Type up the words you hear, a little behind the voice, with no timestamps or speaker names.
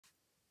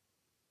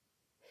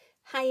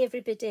Hi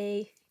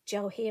everybody,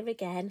 Jo here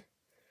again.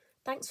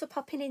 Thanks for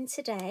popping in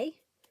today.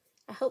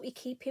 I hope you're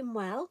keeping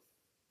well.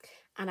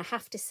 And I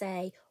have to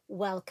say,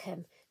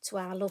 welcome to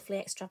our lovely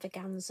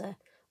extravaganza.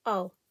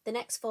 Oh, the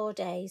next 4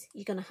 days,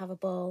 you're going to have a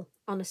ball,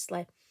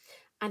 honestly.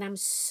 And I'm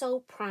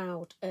so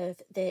proud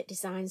of the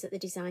designs that the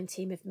design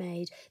team have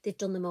made. They've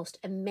done the most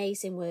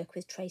amazing work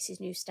with Tracy's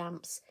new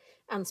stamps.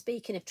 And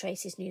speaking of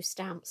Tracy's new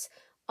stamps,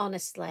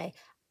 honestly,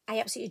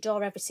 I absolutely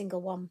adore every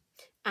single one.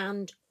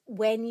 And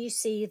when you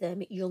see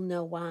them, you'll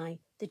know why.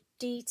 The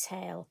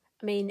detail,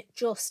 I mean,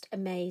 just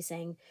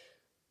amazing.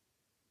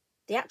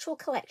 The actual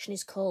collection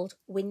is called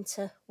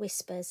Winter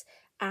Whispers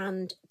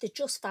and they're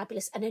just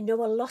fabulous. And I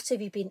know a lot of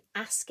you have been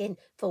asking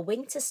for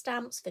winter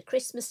stamps, for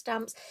Christmas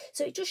stamps.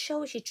 So it just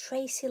shows you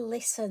Tracy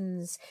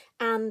listens.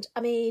 And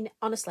I mean,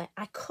 honestly,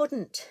 I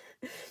couldn't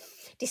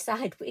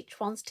decide which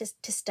ones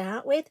to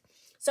start with.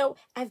 So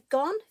I've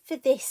gone for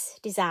this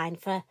design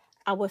for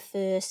our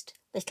first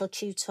little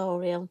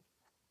tutorial.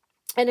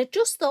 And I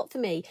just thought for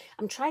me,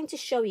 I'm trying to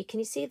show you, can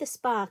you see the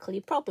sparkle?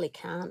 You probably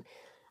can't.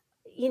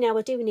 You know,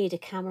 I do need a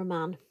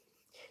cameraman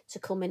to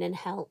come in and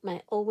help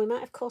me. Oh, we might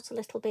have caught a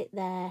little bit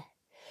there.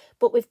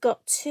 But we've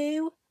got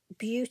two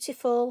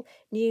beautiful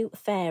new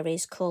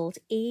fairies called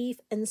Eve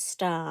and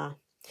Starr.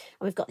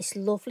 And we've got this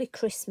lovely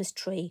Christmas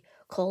tree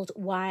called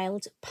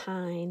Wild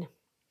Pine.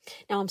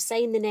 Now, I'm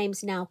saying the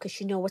names now because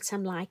you know what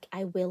I'm like.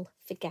 I will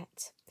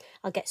forget.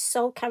 I'll get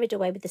so carried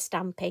away with the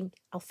stamping,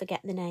 I'll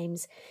forget the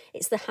names.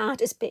 It's the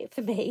hardest bit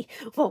for me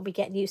when we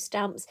get new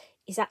stamps,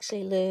 is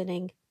actually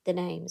learning the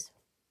names.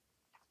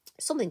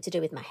 Something to do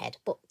with my head,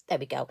 but there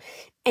we go.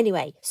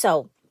 Anyway,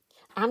 so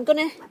I'm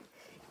going to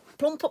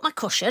plump up my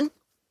cushion,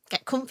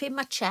 get comfy in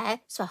my chair,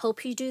 so I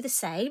hope you do the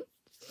same.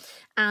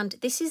 And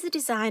this is the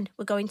design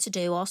we're going to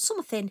do, or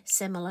something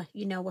similar.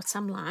 You know what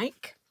I'm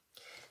like.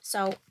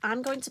 So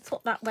I'm going to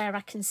put that where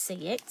I can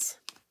see it.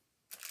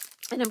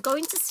 And I'm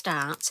going to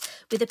start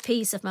with a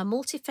piece of my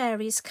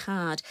Multi-Fairies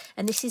card.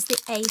 And this is the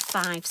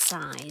A5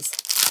 size.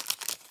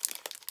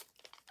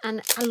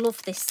 And I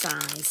love this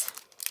size.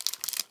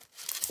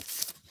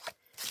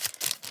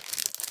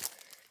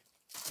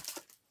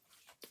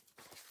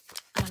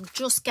 And I'm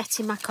just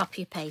getting my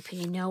copy paper.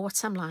 You know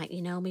what I'm like.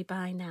 You know me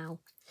by now.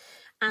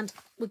 And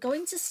we're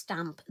going to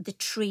stamp the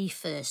tree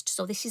first.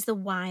 So this is the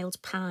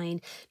wild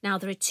pine. Now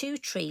there are two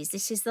trees.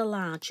 This is the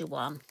larger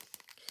one.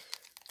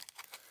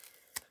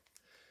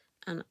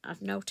 And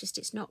I've noticed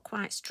it's not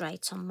quite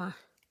straight on my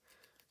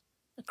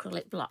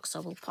acrylic block, so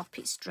we'll pop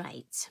it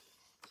straight.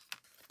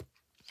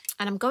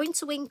 And I'm going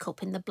to ink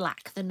up in the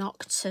black, the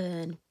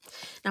Nocturne.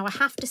 Now I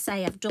have to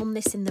say I've done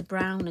this in the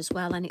brown as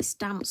well, and it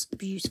stamps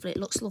beautifully. It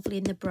looks lovely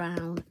in the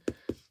brown.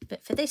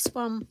 But for this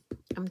one,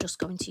 I'm just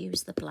going to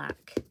use the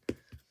black.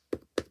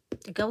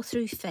 I go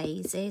through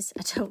phases.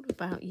 I don't know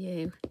about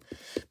you,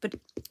 but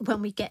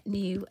when we get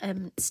new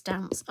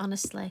stamps,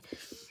 honestly,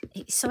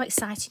 it's so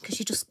exciting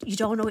because you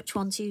don't know which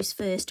one to use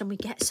first, and we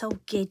get so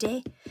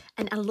giddy.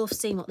 And I love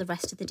seeing what the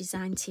rest of the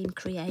design team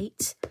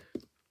create.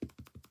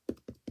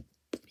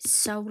 It's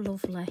so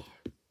lovely.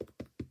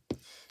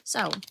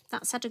 So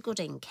that's had a good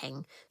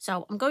inking.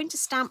 So I'm going to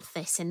stamp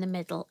this in the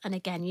middle, and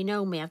again, you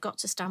know me, I've got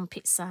to stamp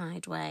it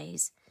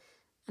sideways,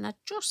 and I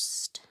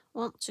just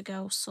want to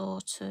go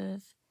sort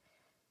of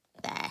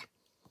there.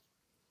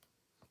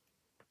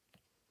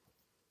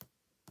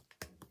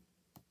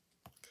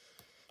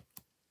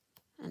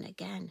 And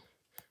again,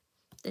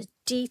 the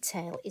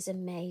detail is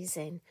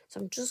amazing. So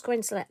I'm just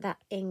going to let that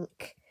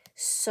ink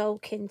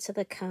soak into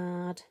the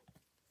card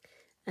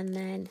and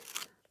then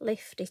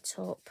lift it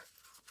up.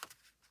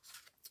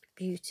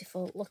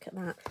 Beautiful. Look at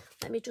that.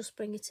 Let me just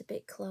bring it a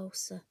bit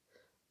closer.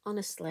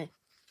 Honestly,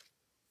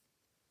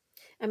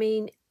 I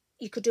mean,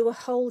 you could do a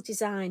whole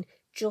design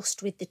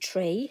just with the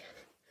tree,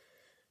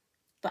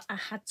 but I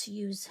had to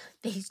use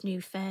these new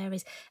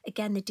fairies.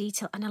 Again, the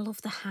detail, and I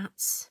love the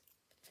hats.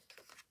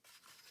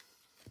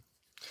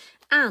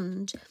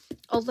 And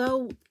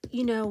although,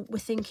 you know, we're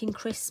thinking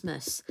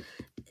Christmas,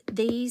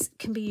 these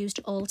can be used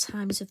all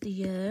times of the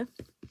year.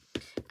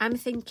 I'm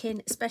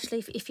thinking,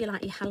 especially if you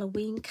like your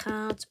Halloween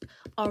cards,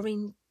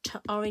 orange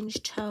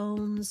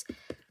tones.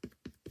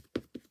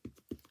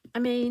 I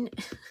mean,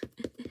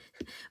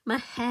 my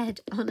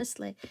head,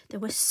 honestly, there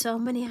were so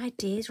many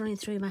ideas running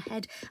through my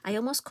head. I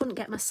almost couldn't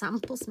get my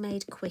samples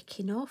made quick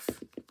enough.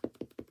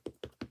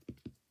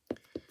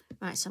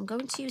 Right, so I'm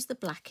going to use the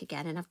black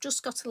again, and I've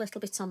just got a little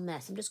bit on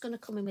this. I'm just going to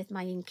come in with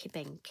my Inky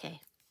Binky.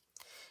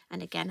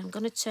 And again, I'm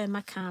going to turn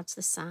my cards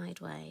the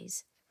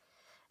sideways.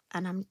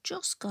 And I'm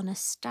just going to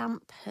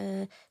stamp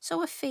her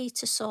so her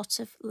feet are sort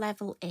of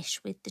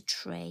level-ish with the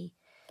tree.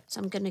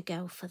 So I'm going to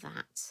go for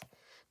that.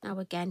 Now,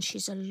 again,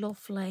 she's a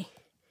lovely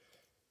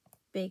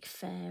big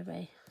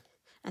fairy.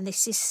 And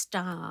this is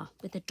Starr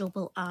with a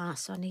double R,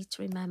 so I need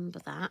to remember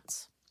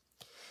that.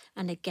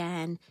 And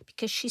again,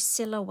 because she's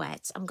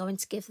silhouette, I'm going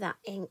to give that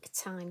ink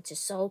time to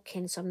soak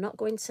in, so I'm not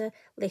going to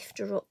lift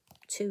her up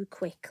too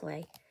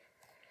quickly.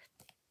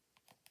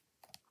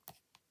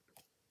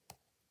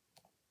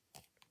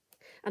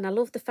 And I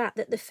love the fact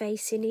that they're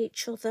facing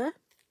each other.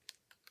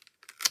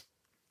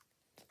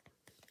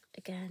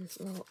 again,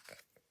 look.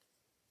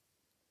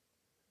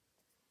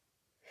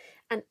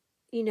 And,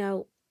 you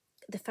know,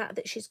 the fact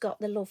that she's got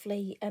the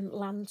lovely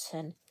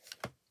lantern.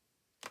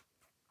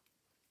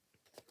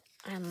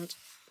 And I'm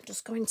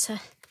just going to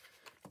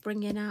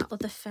bring in our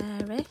other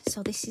fairy.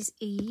 So this is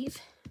Eve.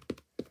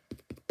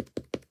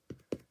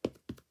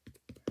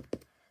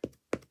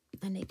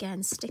 And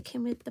again,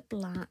 sticking with the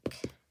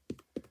black.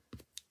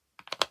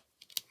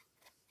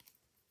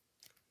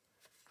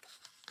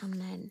 And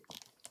then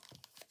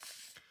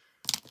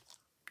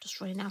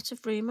just running out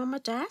of room on my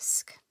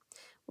desk.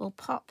 We'll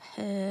pop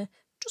her,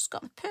 just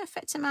got the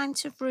perfect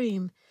amount of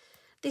room.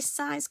 This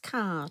size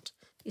card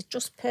is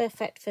just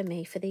perfect for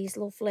me for these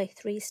lovely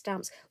 3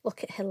 stamps.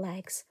 Look at her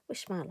legs.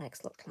 Wish my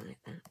legs looked like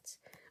that.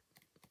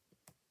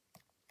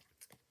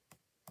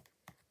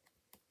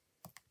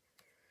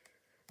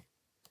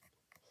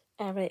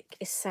 Eric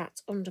is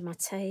sat under my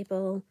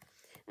table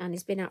and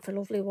he's been out for a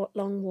lovely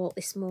long walk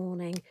this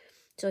morning.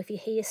 So if you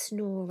hear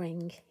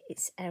snoring,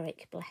 it's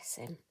Eric, bless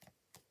him.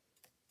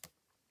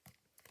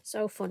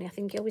 So funny, I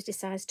think he always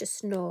decides to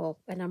snore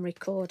when I'm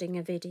recording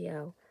a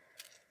video.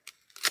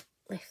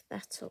 Lift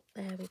that up,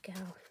 there we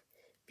go.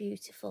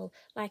 Beautiful.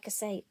 Like I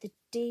say, the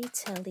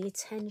detail, the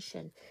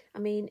attention. I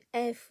mean,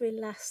 every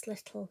last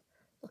little,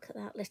 look at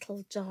that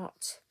little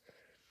dot.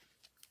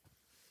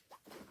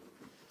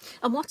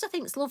 And what I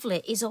think is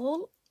lovely is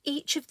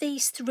each of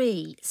these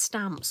 3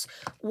 stamps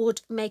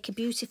would make a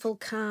beautiful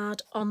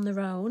card on their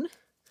own.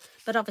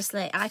 But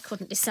obviously I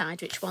couldn't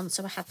decide which one,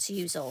 so I had to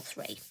use all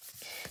 3.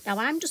 Now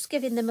I'm just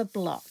giving them a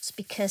blot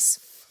because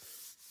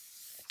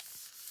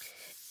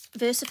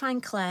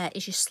Versafine Clair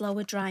is your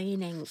slower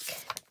drying ink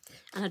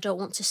and I don't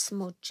want to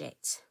smudge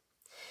it.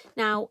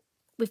 Now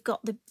we've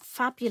got the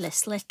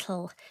fabulous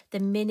little, the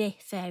mini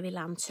fairy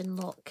lantern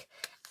look,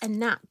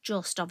 and that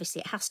just,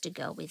 obviously it has to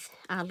go with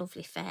our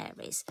lovely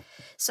fairies.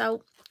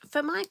 So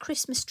for my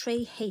Christmas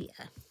tree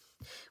here,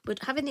 we're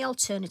having the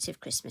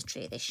alternative Christmas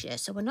tree this year,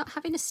 so we're not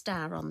having a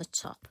star on the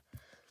top.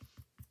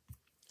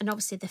 And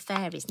obviously the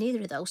fairies,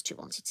 neither of those 2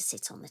 wanted to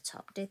sit on the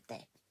top, did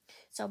they?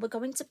 So we're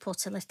going to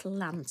put a little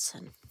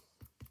lantern.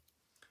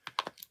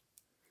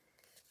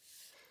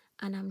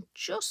 And I'm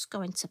just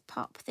going to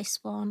pop this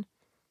one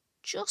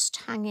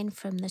just hanging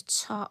from the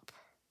top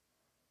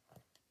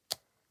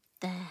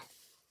there.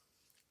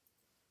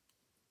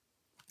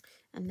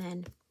 And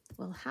then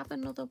we'll have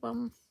another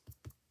one.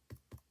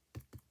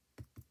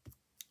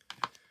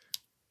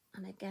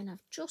 And again,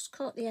 I've just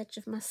caught the edge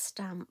of my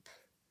stamp.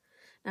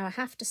 Now, I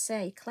have to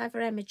say, Clever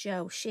Emma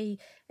Jo, she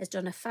has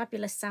done a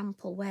fabulous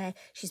sample where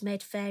she's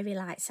made fairy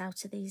lights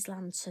out of these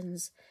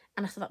lanterns.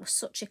 And I thought that was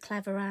such a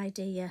clever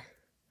idea.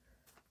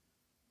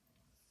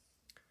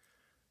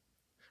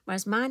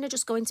 Whereas mine are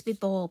just going to be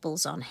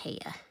baubles on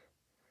here.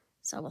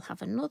 So we'll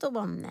have another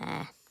one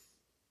there.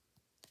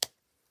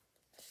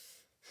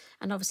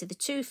 And obviously the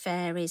 2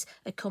 fairies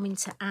are coming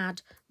to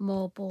add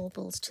more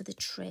baubles to the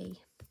tree.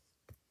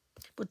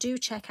 But do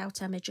check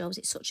out Emma Jo's.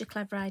 It's such a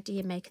clever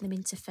idea making them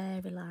into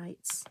fairy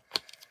lights.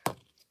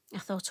 I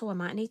thought, oh, I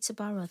might need to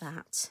borrow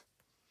that.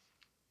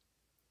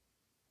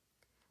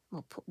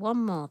 We'll put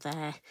one more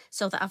there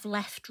so that I've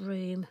left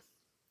room.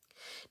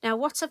 Now,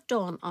 what I've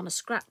done on a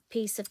scrap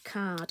piece of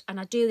card, and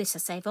I do this, I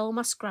save all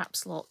my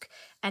scraps, look,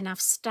 and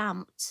I've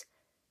stamped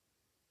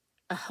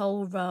a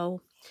whole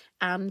row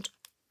and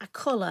I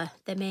colour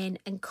them in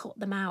and cut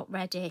them out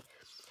ready.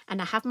 And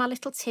I have my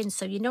little tin,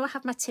 so you know I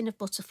have my tin of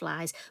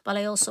butterflies, but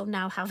I also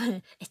now have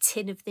a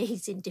tin of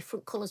these in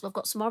different colours. I've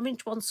got some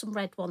orange ones, some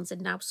red ones,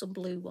 and now some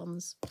blue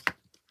ones.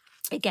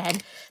 Again,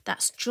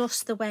 that's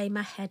just the way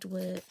my head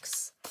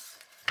works.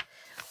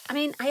 I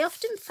mean, I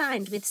often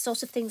find with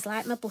sort of things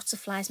like my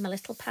butterflies, my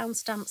little pound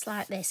stamps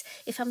like this,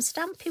 if I'm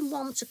stamping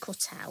one to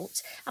cut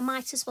out, I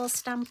might as well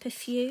stamp a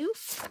few.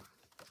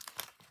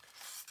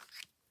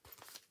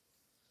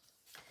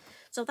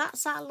 So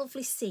that's our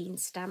lovely scene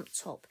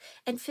stamped up.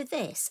 And for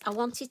this, I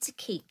wanted to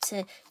keep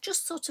to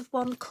just sort of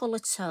one colour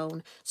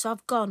tone. So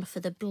I've gone for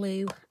the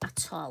blue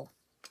Atoll.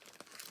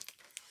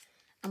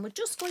 And we're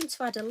just going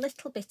to add a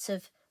little bit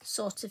of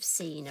sort of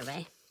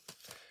scenery.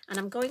 And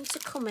I'm going to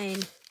come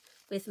in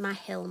with my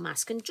hill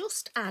mask and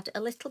just add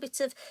a little bit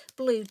of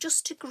blue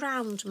just to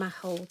ground my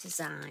whole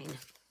design.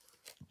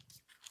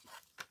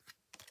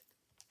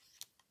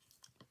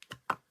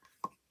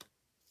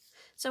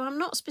 So I'm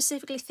not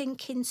specifically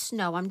thinking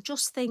snow, I'm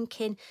just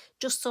thinking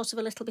just sort of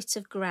a little bit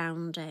of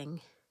grounding.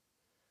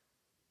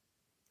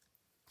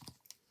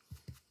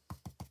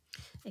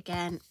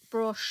 Again,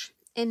 brush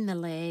in the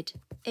lid,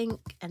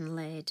 ink and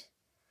lid.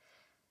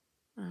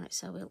 Right,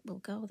 so we'll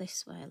go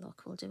this way,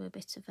 look, we'll do a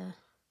bit of a,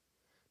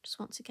 just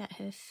want to get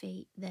her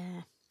feet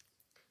there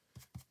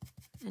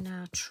and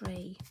our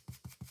tree.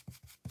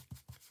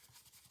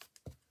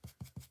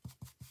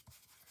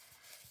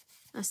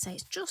 I say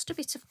it's just a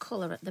bit of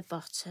colour at the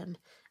bottom,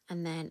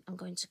 and then I'm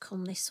going to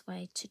come this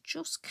way to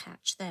just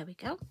catch, there we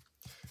go,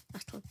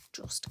 that'll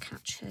just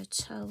catch her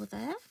toe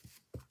there.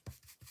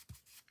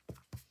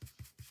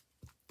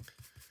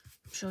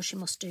 I'm sure she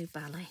must do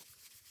ballet.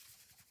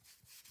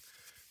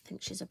 I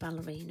think she's a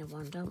ballerina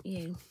one, don't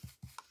you?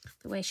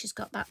 the way she's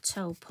got that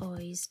toe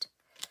poised.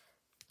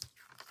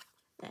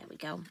 There we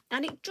go.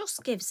 And it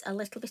just gives a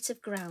little bit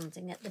of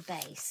grounding at the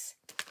base.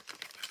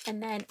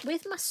 And then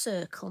with my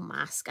circle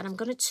mask, and I'm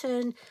going to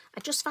turn,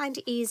 I just find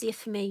it easier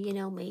for me, you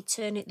know me,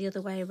 turn it the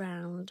other way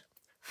around.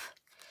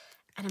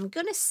 And I'm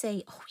going to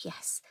see, oh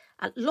yes,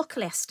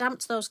 luckily I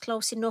stamped those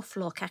close enough,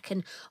 look, I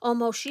can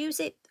almost use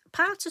it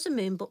part as a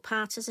moon, but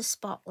part as a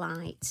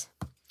spotlight.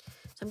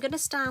 So I'm going to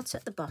start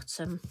at the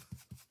bottom.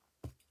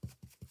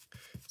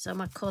 So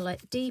my colour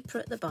deeper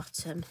at the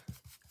bottom.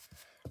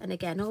 And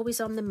again, always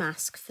on the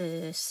mask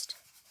first.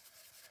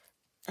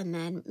 And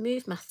then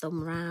move my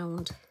thumb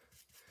round.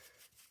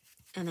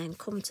 And then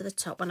come to the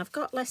top. When I've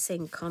got less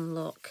ink on,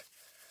 look.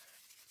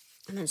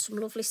 And then some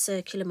lovely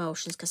circular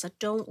motions, because I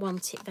don't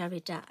want it very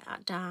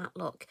dark,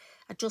 look.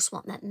 I just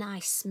want that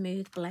nice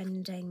smooth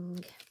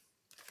blending.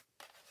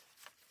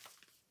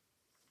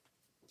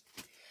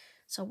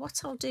 So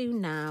what I'll do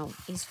now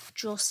is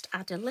just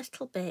add a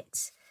little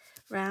bit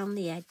round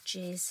the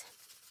edges.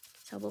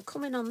 So we'll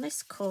come in on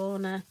this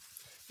corner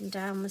and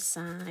down the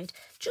side,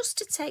 just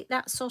to take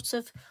that sort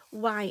of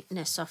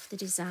whiteness off the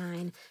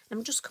design.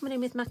 I'm just coming in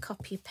with my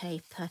copy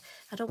paper.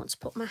 I don't want to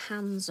put my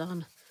hands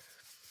on.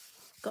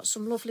 Got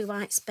some lovely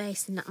white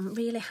space and I'm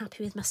really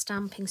happy with my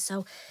stamping.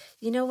 So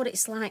you know what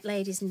it's like,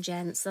 ladies and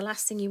gents, the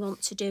last thing you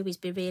want to do is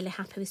be really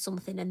happy with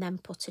something and then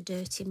put a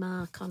dirty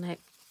mark on it.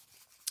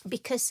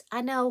 Because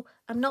I know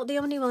I'm not the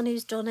only one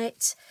who's done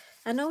it.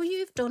 I know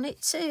you've done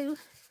it too.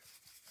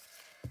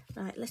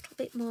 Right, a little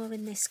bit more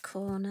in this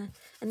corner.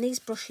 And these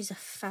brushes are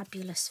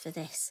fabulous for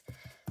this.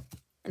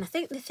 And I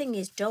think the thing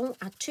is, don't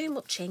add too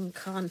much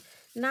ink on.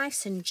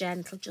 Nice and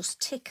gentle,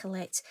 just tickle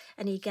it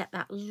and you get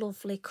that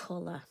lovely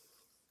colour.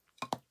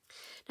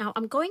 Now,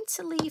 I'm going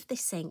to leave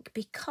this ink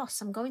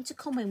because I'm going to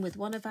come in with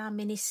one of our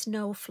mini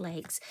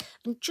snowflakes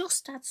and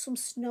just add some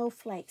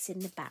snowflakes in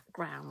the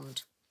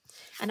background.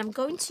 And I'm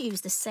going to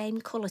use the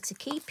same colour to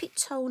keep it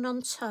tone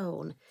on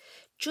tone.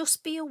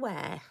 Just be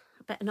aware.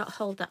 I better not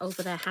hold that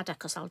over there, had I,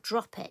 because I'll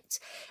drop it.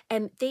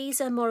 These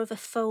are more of a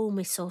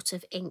foamy sort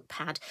of ink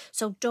pad,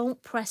 so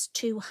don't press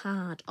too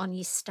hard on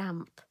your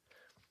stamp.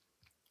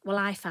 Well,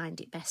 I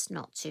find it best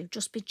not to.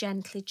 Just be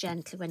gently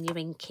when you're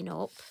inking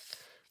up.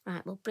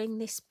 Right, we'll bring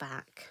this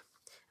back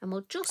and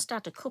we'll just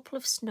add a couple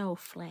of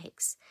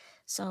snowflakes.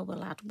 So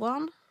we'll add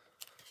one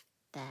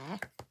there.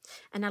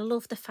 And I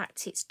love the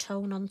fact it's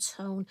tone on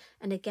tone.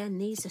 And again,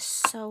 these are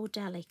so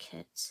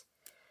delicate.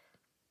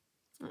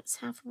 Let's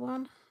have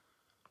one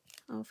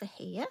over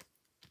here.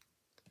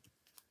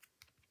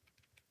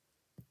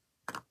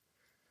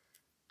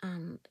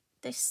 And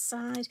this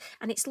side.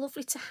 And it's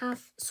lovely to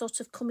have sort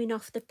of coming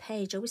off the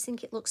page. I always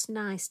think it looks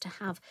nice to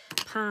have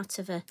part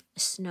of a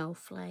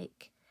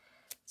snowflake.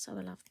 So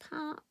we'll have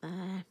part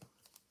there.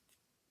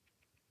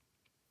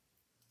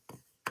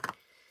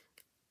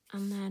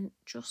 And then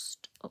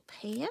just up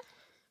here.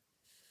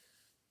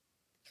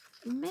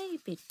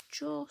 Maybe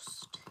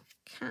just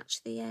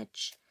catch the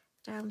edge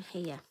down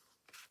here.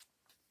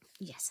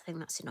 Yes, I think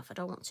that's enough. I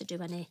don't want to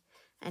do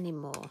any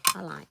more.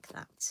 I like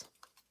that.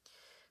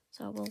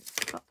 So we'll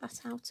pop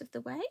that out of the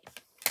way.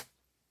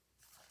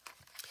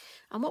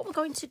 And what we're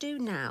going to do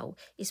now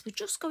is we're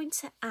just going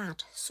to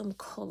add some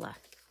colour.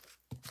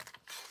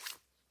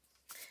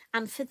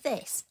 And for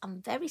this,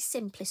 I'm very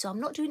simply, so I'm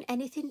not doing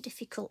anything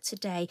difficult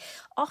today.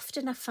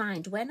 Often I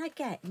find when I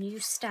get new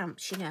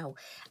stamps, you know,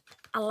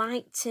 I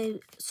like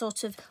to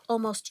sort of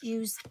almost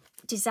use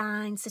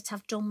designs that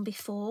I've done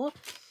before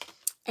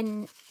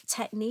and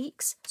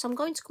techniques. So I'm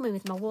going to come in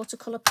with my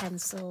watercolour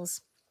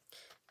pencils.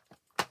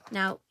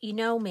 Now, you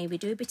know me, we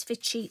do a bit of a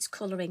cheats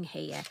colouring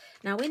here.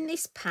 Now, in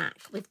this pack,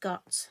 we've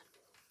got...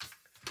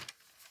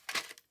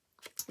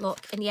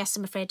 Look, and yes,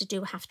 I'm afraid I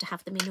do have to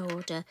have them in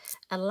order.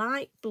 A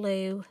light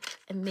blue,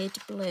 a mid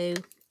blue,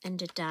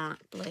 and a dark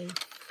blue.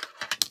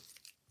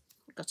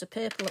 I've got a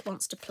purple that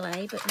wants to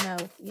play, but no,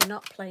 you're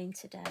not playing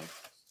today.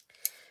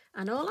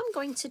 And all I'm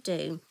going to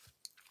do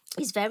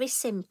is very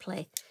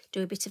simply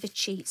do a bit of a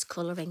cheats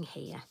colouring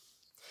here.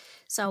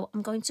 So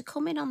I'm going to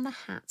come in on the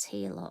hat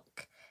here,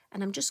 look,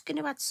 and I'm just going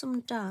to add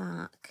some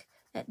dark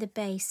at the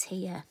base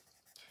here,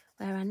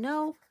 where I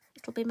know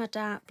it'll be my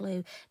dark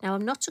blue. Now,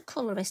 I'm not a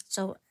colourist,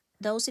 so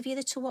those of you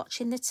that are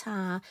watching the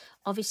tar,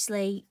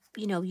 obviously,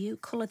 you know, you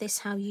colour this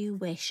how you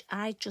wish.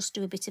 I just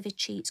do a bit of a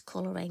cheats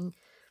colouring.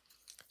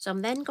 So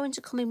I'm then going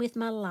to come in with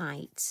my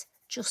light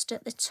just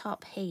at the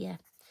top here,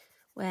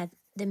 where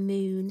the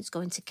moon is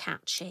going to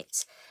catch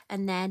it.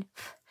 And then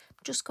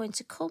I'm just going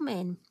to come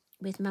in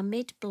with my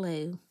mid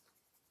blue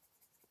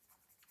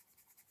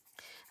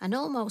and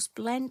almost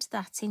blend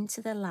that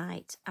into the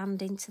light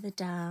and into the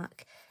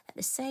dark at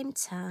the same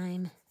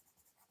time.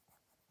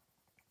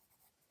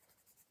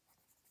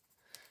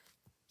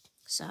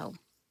 So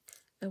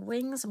the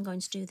wings, I'm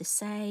going to do the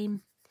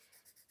same.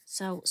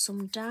 So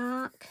some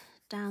dark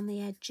down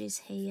the edges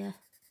here.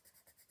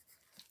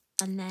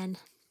 And then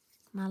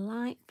my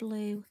light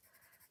blue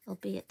will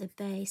be at the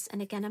base.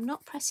 And again, I'm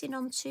not pressing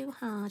on too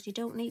hard. You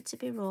don't need to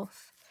be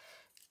rough.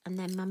 And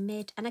then my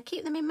mid. And I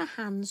keep them in my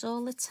hands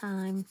all the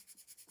time.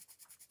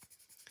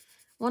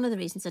 One of the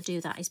reasons I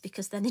do that is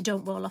because then they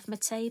don't roll off my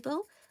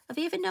table. Have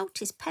you ever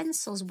noticed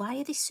pencils, why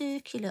are they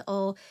circular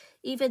or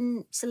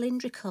even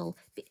cylindrical?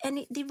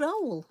 And they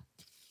roll.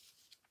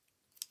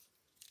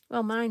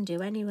 Well, mine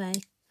do anyway.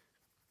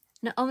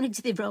 Not only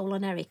do they roll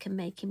on Eric and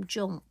make him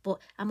jump, but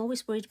I'm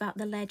always worried about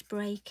the lead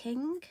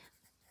breaking.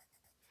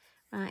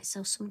 Right,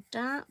 so some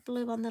dark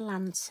blue on the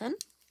lantern.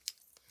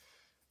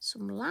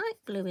 Some light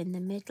blue in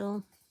the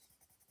middle.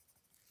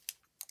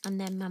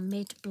 And then my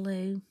mid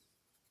blue.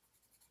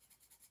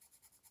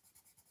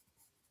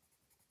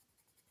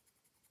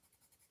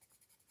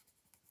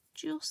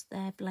 Just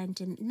there,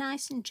 blending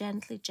nice and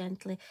gently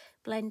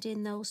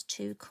blending those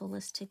two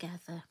colours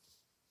together.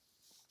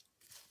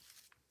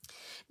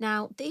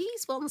 Now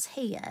these ones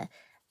here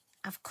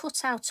I've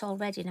cut out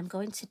already and I'm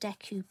going to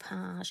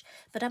decoupage,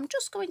 but I'm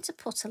just going to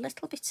put a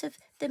little bit of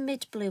the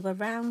mid blue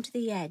around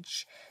the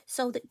edge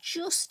so that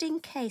just in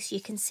case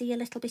you can see a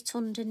little bit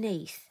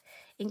underneath,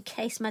 in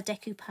case my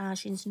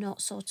decoupaging's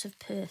not sort of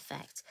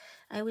perfect.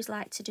 I always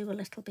like to do a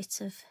little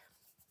bit of,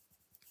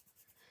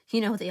 you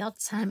know, the odd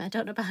time, I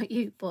don't know about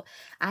you, but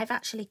I've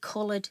actually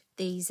coloured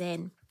these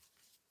in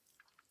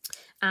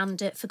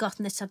and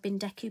forgotten that I've been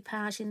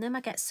decoupaging them. I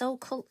get so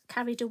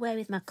carried away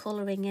with my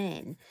colouring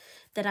in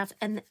that I've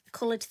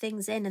coloured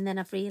things in, and then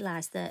I've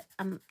realised that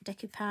I'm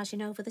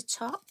decoupaging over the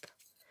top.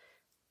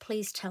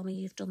 Please tell me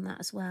you've done that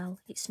as well.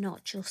 It's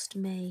not just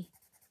me.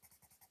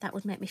 That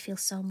would make me feel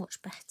so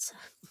much better.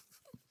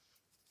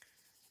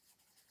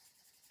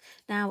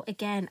 Now,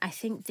 again, I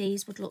think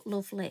these would look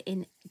lovely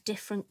in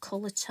different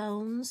colour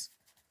tones.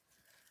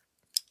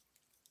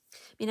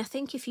 I mean, I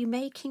think if you're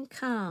making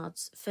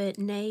cards for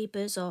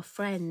neighbours or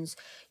friends,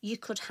 you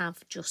could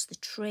have just the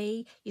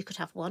tree, you could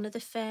have one of the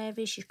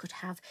fairies, you could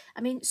have,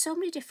 I mean, so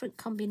many different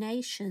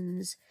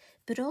combinations.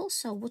 But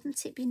also,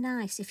 wouldn't it be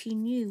nice if you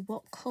knew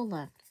what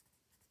colour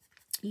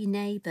your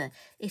neighbour,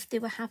 if they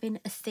were having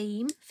a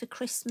theme for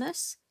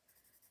Christmas?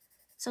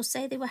 So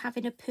say they were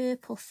having a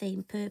purple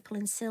theme, purple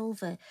and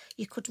silver,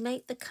 you could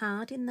make the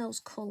card in those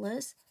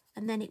colours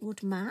and then it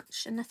would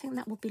match, and I think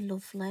that would be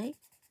lovely.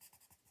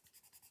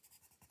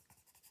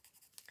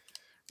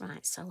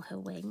 Right, so her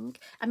wing.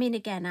 I mean,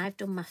 again, I've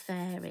done my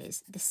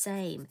fairies the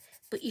same,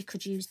 but you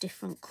could use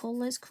different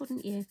colours,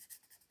 couldn't you?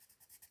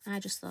 I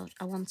just thought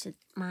I wanted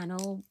mine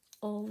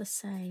all the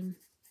same.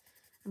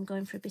 I'm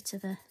going for a bit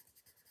of a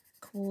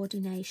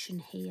coordination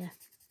here.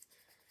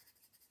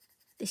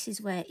 This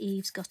is where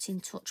Eve's got in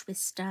touch with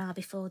Starr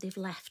before they've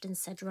left and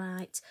said,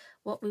 right,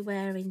 what we're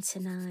wearing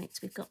tonight,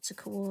 we've got to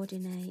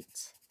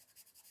coordinate.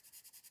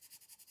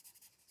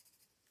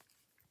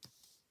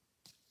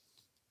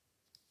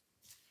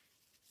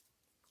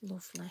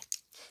 Lovely.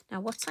 Now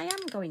what I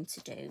am going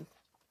to do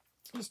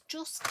is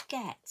just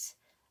get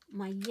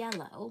my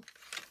yellow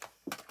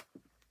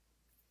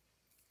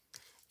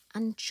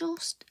and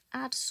just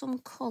add some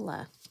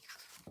colour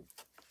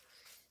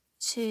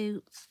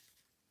to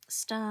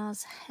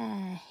Starr's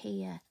hair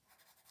here.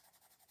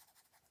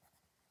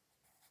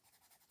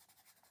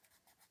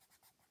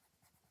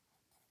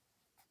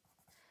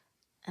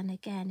 And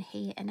again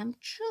here, and I'm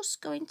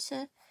just going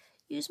to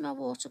use my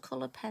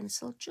watercolour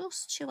pencil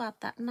just to add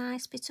that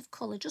nice bit of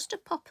colour, just a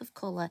pop of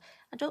colour.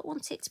 I don't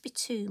want it to be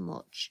too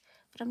much,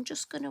 but I'm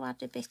just going to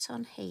add a bit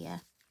on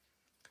here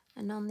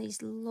and on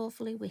these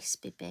lovely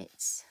wispy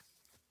bits.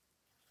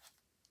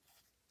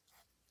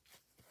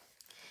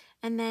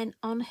 And then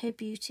on her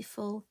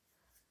beautiful,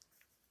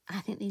 I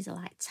think these are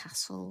like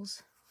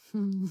tassels.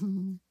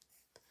 We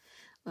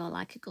all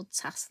like a good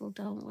tassel,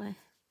 don't we?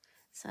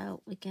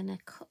 So we're going to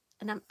cut.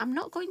 And I'm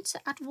not going to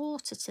add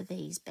water to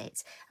these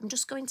bits. I'm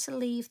just going to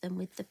leave them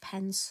with the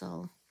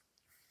pencil.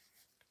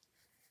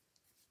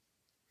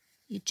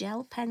 Your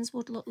gel pens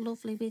would look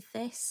lovely with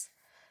this.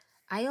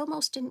 I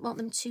almost didn't want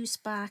them too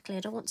sparkly.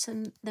 I don't want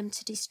them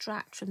to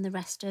distract from the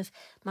rest of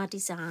my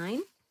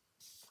design.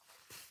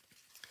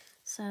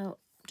 So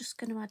I'm just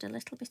going to add a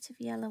little bit of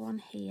yellow on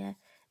here.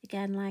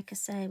 Again, like I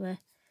say,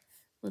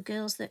 we're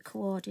girls that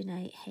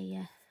coordinate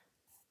here.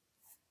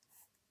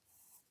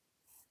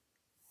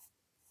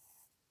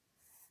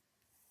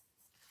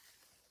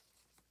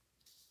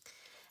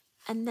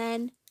 And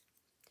then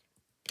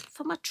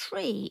for my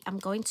tree, I'm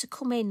going to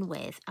come in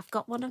with, I've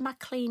got one of my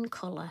clean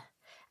colour,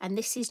 and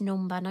this is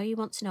number, I know you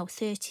want to know,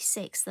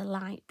 36, the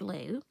light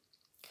blue.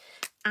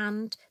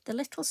 And the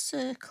little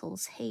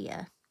circles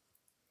here,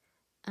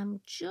 I'm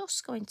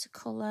just going to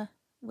colour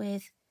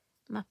with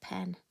my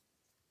pen.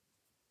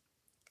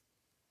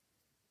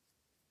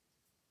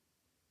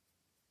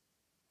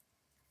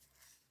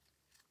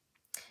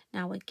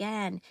 Now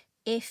again,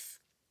 if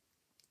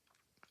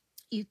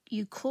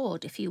you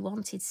could, if you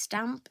wanted,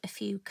 stamp a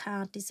few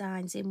card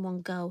designs in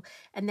one go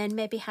and then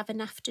maybe have an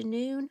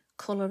afternoon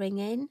colouring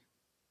in.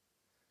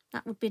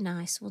 That would be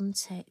nice,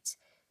 wouldn't it?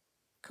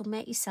 Could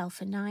make yourself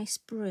a nice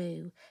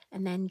brew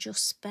and then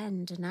just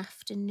spend an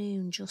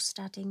afternoon just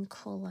adding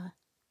colour.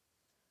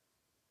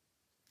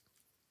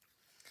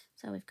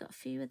 So we've got a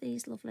few of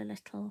these lovely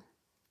little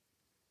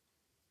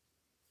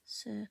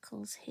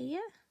circles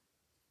here.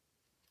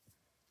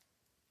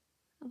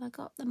 Have I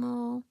got them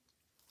all?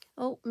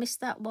 Oh, missed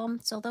that one.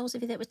 So those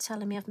of you that were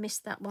telling me I've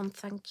missed that one,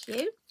 thank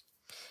you.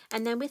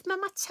 And then with my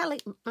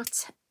metallic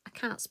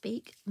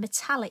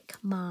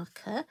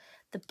marker,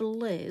 the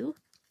blue,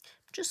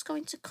 I'm just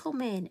going to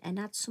come in and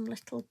add some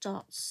little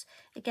dots.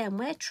 Again,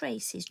 where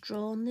Tracy's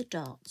drawn the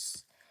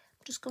dots,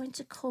 I'm just going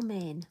to come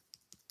in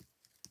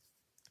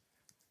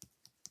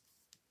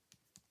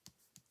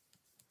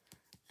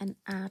and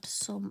add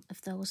some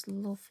of those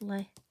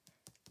lovely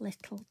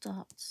little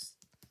dots.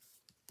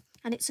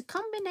 And it's a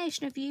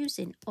combination of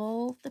using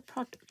all the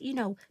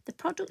the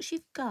products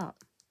you've got.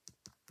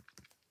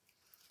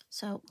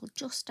 So we'll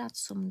just add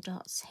some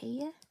dots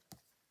here.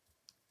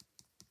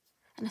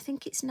 And I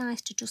think it's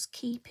nice to just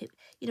keep it,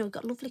 we've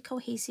got lovely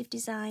cohesive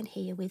design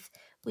here with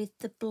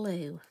the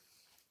blue.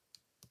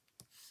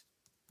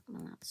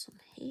 We'll add some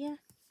here.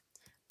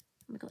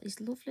 We've got these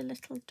lovely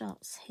little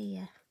dots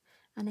here.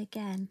 And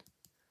again,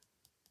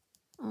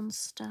 on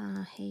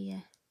Starr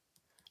here.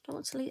 Don't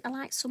want to leave, I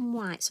like some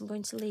white, so I'm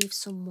going to leave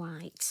some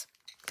white.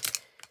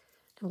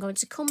 I'm going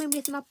to come in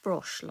with my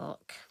brush,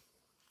 look.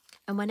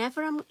 And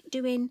whenever I'm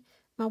doing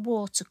my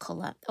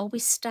watercolour, I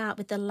always start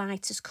with the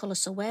lightest colour.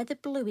 So where the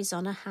blue is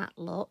on a hat,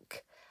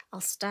 look,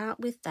 I'll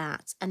start with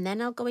that. And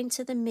then I'll go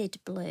into the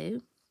mid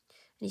blue.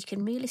 And you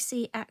can really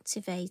see it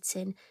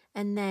activating.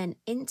 And then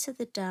into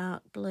the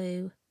dark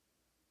blue.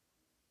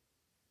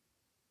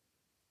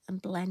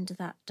 And blend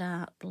that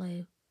dark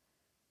blue.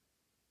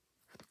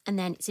 And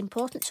then it's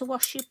important to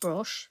wash your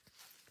brush,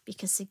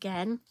 because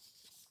again,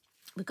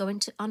 we're going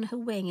to, on her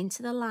wing,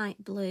 into the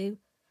light blue,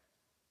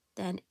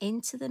 then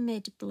into the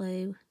mid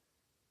blue,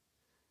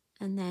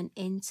 and then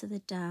into the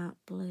dark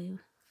blue.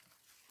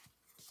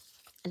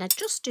 And I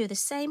just do the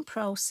same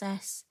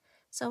process.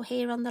 So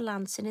here on the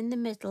lantern in the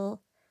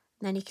middle,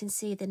 and then you can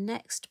see the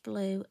next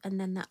blue, and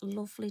then that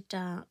lovely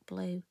dark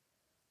blue.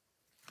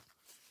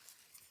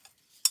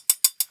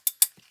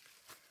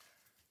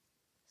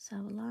 So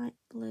light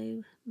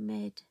blue,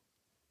 mid,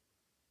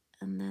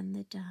 and then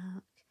the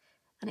dark.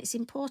 And it's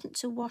important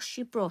to wash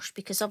your brush,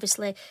 because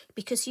obviously,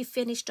 because you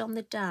finished on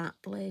the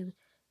dark blue,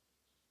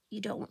 you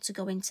don't want to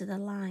go into the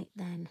light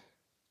then.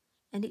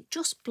 And it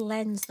just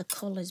blends the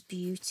colours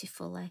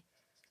beautifully.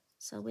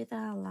 So with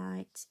our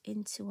light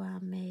into our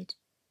mid,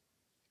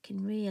 you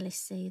can really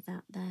see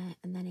that there,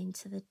 and then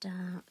into the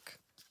dark.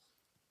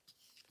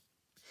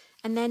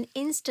 And then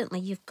instantly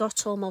you've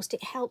got almost,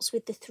 it helps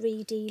with the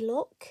 3D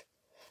look.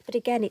 But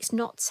again, it's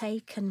not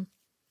taken,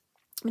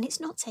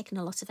 it's not taken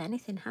a lot of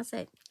anything, has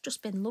it?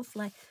 Just been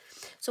lovely.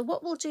 So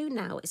what we'll do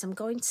now is I'm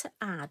going to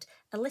add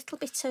a little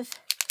bit of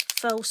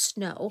faux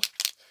snow.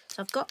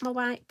 So I've got my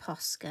white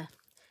Posca,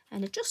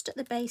 and just at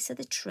the base of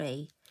the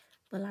tree,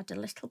 we'll add a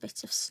little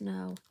bit of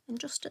snow, and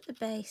just at the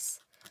base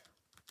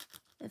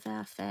of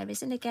our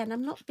fairies. And again,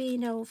 I'm not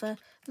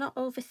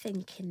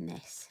overthinking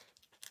this.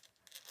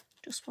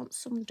 Just want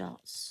some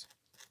dots.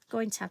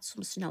 Going to add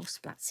some snow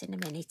splats in a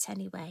minute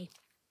anyway.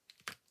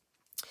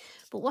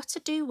 But what I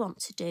do want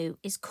to do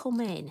is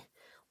come in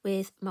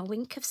with my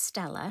Wink of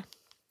Stella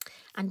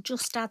and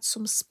just add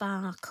some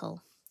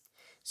sparkle.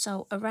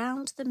 So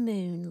around the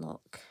moon,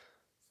 look,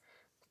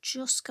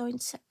 just going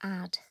to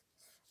add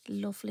a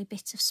lovely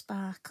bit of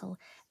sparkle,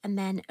 and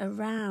then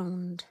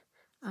around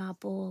our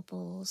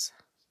baubles.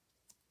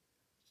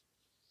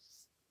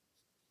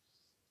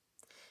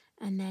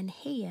 And then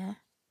here,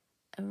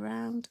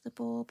 around the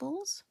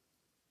baubles.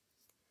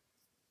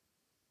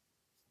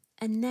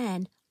 And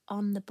then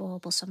on the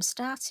bauble. So I'm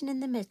starting in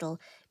the middle,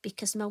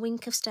 because my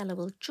Wink of Stella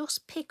will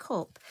just pick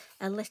up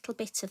a little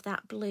bit of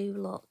that blue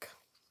look.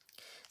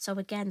 So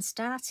again,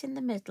 start in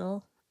the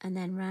middle and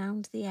then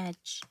round the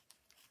edge.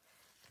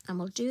 And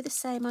we'll do the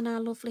same on our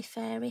lovely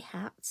fairy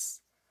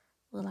hats.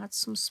 We'll add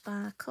some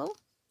sparkle,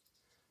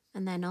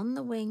 and then on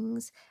the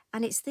wings.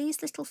 And it's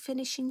these little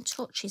finishing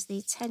touches, the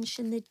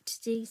attention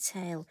to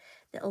detail,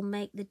 that will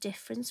make the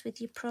difference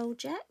with your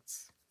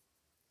project.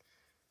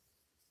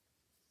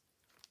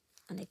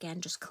 And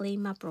again, just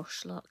clean my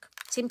brush, look.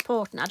 It's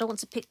important. I don't want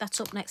to pick that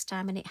up next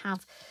time and it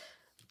have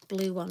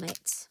blue on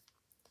it.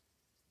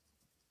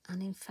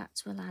 And in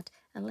fact, we'll add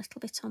a little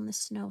bit on the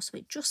snow so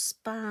it just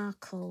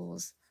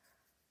sparkles.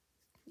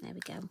 There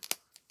we go.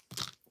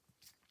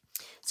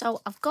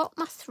 So I've got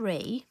my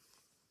 3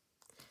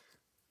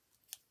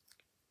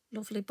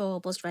 lovely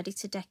baubles ready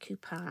to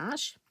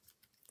decoupage.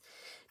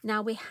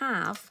 Now we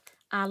have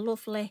our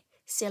lovely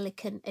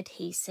silicone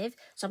adhesive.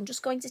 So I'm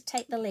just going to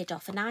take the lid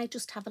off, and I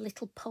just have a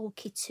little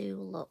pokey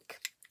tool, look.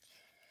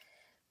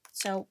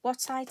 So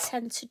what I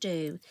tend to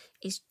do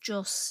is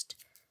just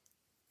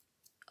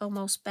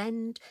almost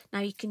bend. Now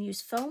you can use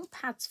foam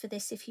pads for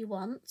this if you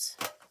want,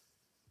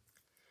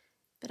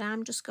 but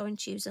I'm just going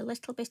to use a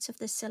little bit of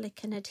the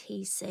silicone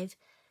adhesive,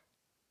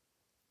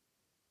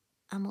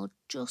 and we'll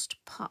just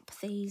pop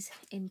these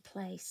in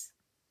place.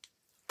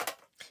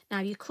 Now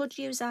you could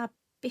use our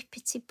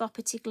bippity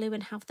boppity glue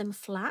and have them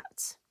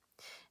flat.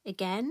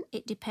 Again,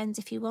 it depends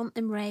if you want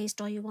them raised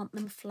or you want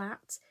them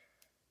flat.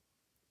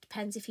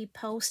 Depends if you're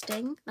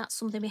posting. That's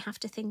something we have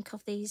to think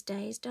of these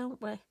days,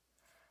 don't we?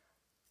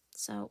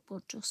 So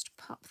we'll just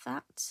pop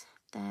that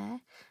there.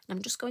 And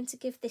I'm just going to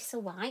give this a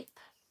wipe.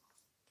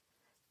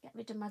 Get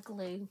rid of my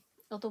glue.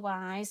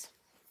 Otherwise,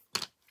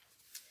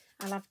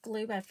 I'll have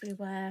glue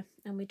everywhere.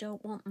 And we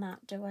don't want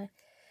that, do we?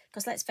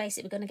 Because let's face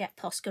it, we're going to get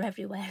Posca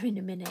everywhere in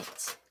a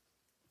minute.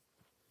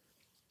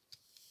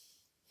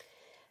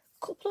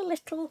 Couple of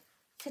little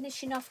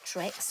finishing off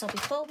tricks. So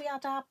before we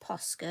add our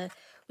Posca,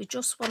 we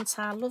just want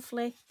our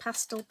lovely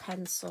pastel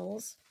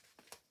pencils.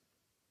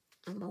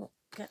 And we'll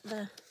get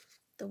the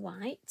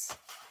white.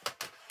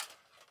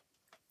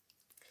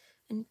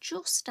 And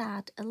just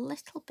add a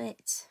little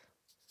bit,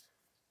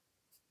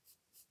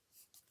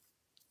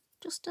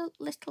 just a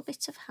little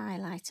bit of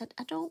highlight.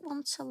 I don't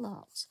want a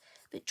lot,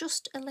 but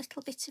just a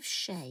little bit of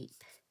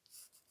shape.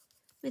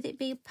 With it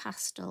being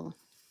pastel,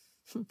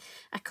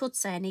 I could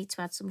say I need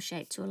to add some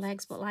shape to her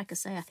legs, but like I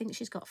say, I think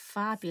she's got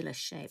fabulous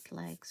shaped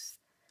legs.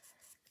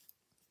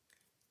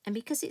 And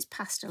because it's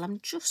pastel, I'm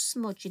just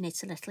smudging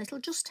it a little. It'll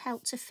just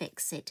help to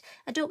fix it.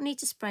 I don't need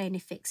to spray any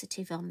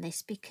fixative on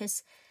this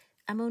because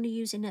I'm only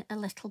using it a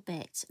little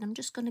bit. And I'm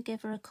just going to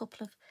give her a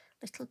couple of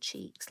little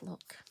cheeks,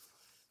 look.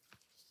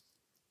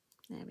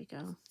 There we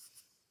go.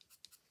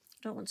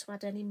 I don't want to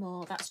add any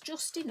more. That's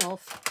just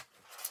enough.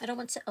 I don't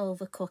want to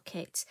overcook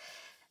it.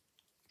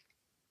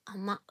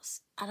 And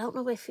that's, I don't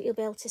know if you'll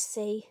be able to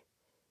see,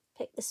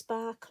 pick the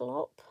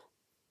sparkle up.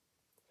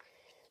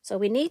 So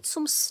we need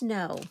some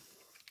snow.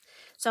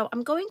 So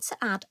I'm going to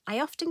add, I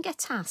often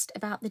get asked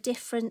about the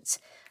different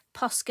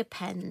Posca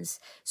pens.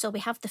 So we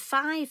have the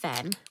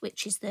 5M,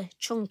 which is the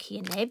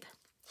chunkier nib,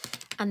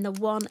 and the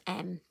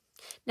 1M.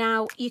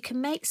 Now, you can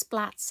make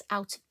splats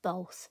out of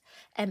both.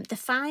 The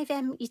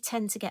 5M, you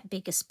tend to get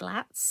bigger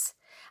splats.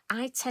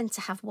 I tend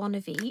to have one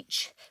of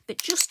each,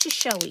 but just to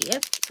show you,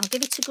 I'll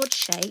give it a good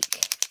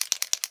shake.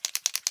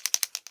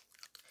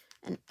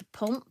 And a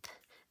pump,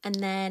 and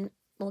then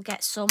we'll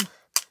get some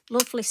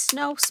lovely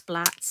snow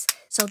splats.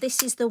 So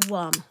this is the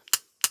 1.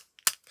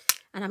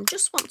 And I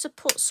just want to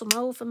put some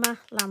over my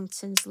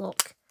lanterns,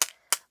 look.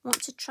 I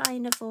want to try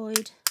and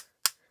avoid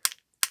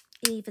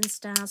even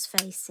Star's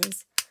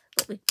faces.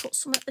 But we put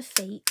some at the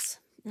feet.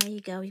 There you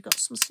go, you've got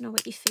some snow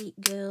at your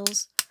feet,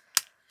 girls.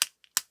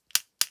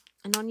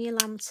 And on your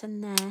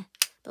lantern there.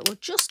 But we'll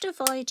just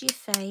avoid your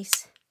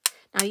face.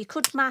 Now you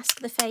could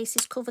mask the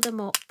faces, cover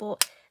them up,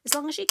 but as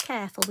long as you're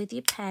careful with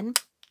your pen,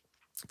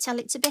 tell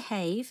it to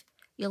behave,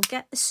 you'll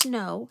get the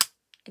snow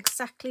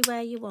exactly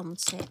where you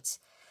want it.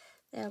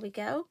 There we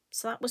go.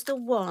 So that was the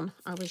 1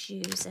 I was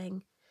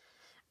using.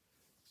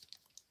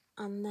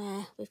 And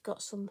there we've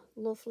got some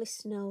lovely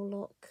snow,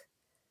 look.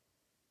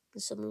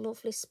 And some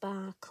lovely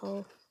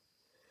sparkle.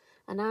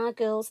 And our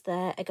girls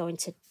there are going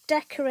to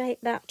decorate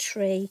that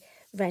tree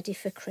ready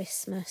for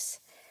Christmas.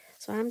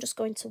 So I'm just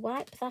going to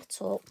wipe that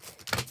up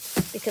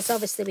because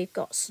obviously we've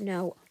got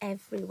snow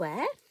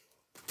everywhere.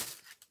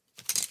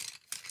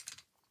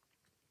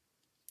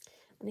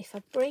 And if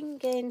I bring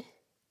in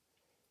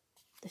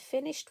the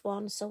finished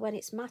one, so when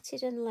it's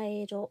matted and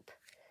laid up,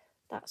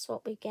 that's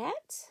what we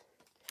get.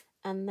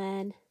 And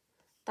then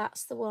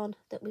that's the one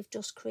that we've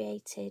just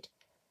created.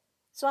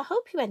 So I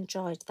hope you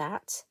enjoyed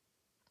that.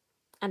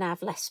 And I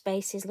have left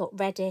spaces, look,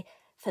 ready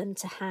for them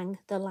to hang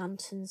the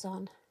lanterns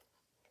on.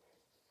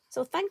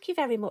 So thank you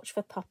very much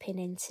for popping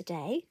in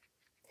today.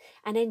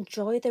 And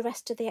enjoy the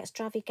rest of the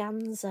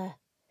extravaganza.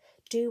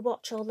 Do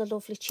watch all the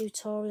lovely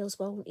tutorials,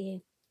 won't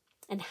you?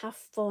 And have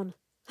fun.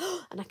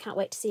 And I can't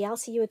wait to see you. I'll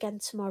see you again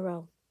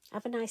tomorrow.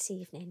 Have a nice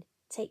evening.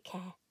 Take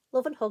care.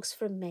 Love and hugs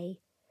from me.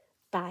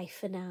 Bye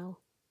for now.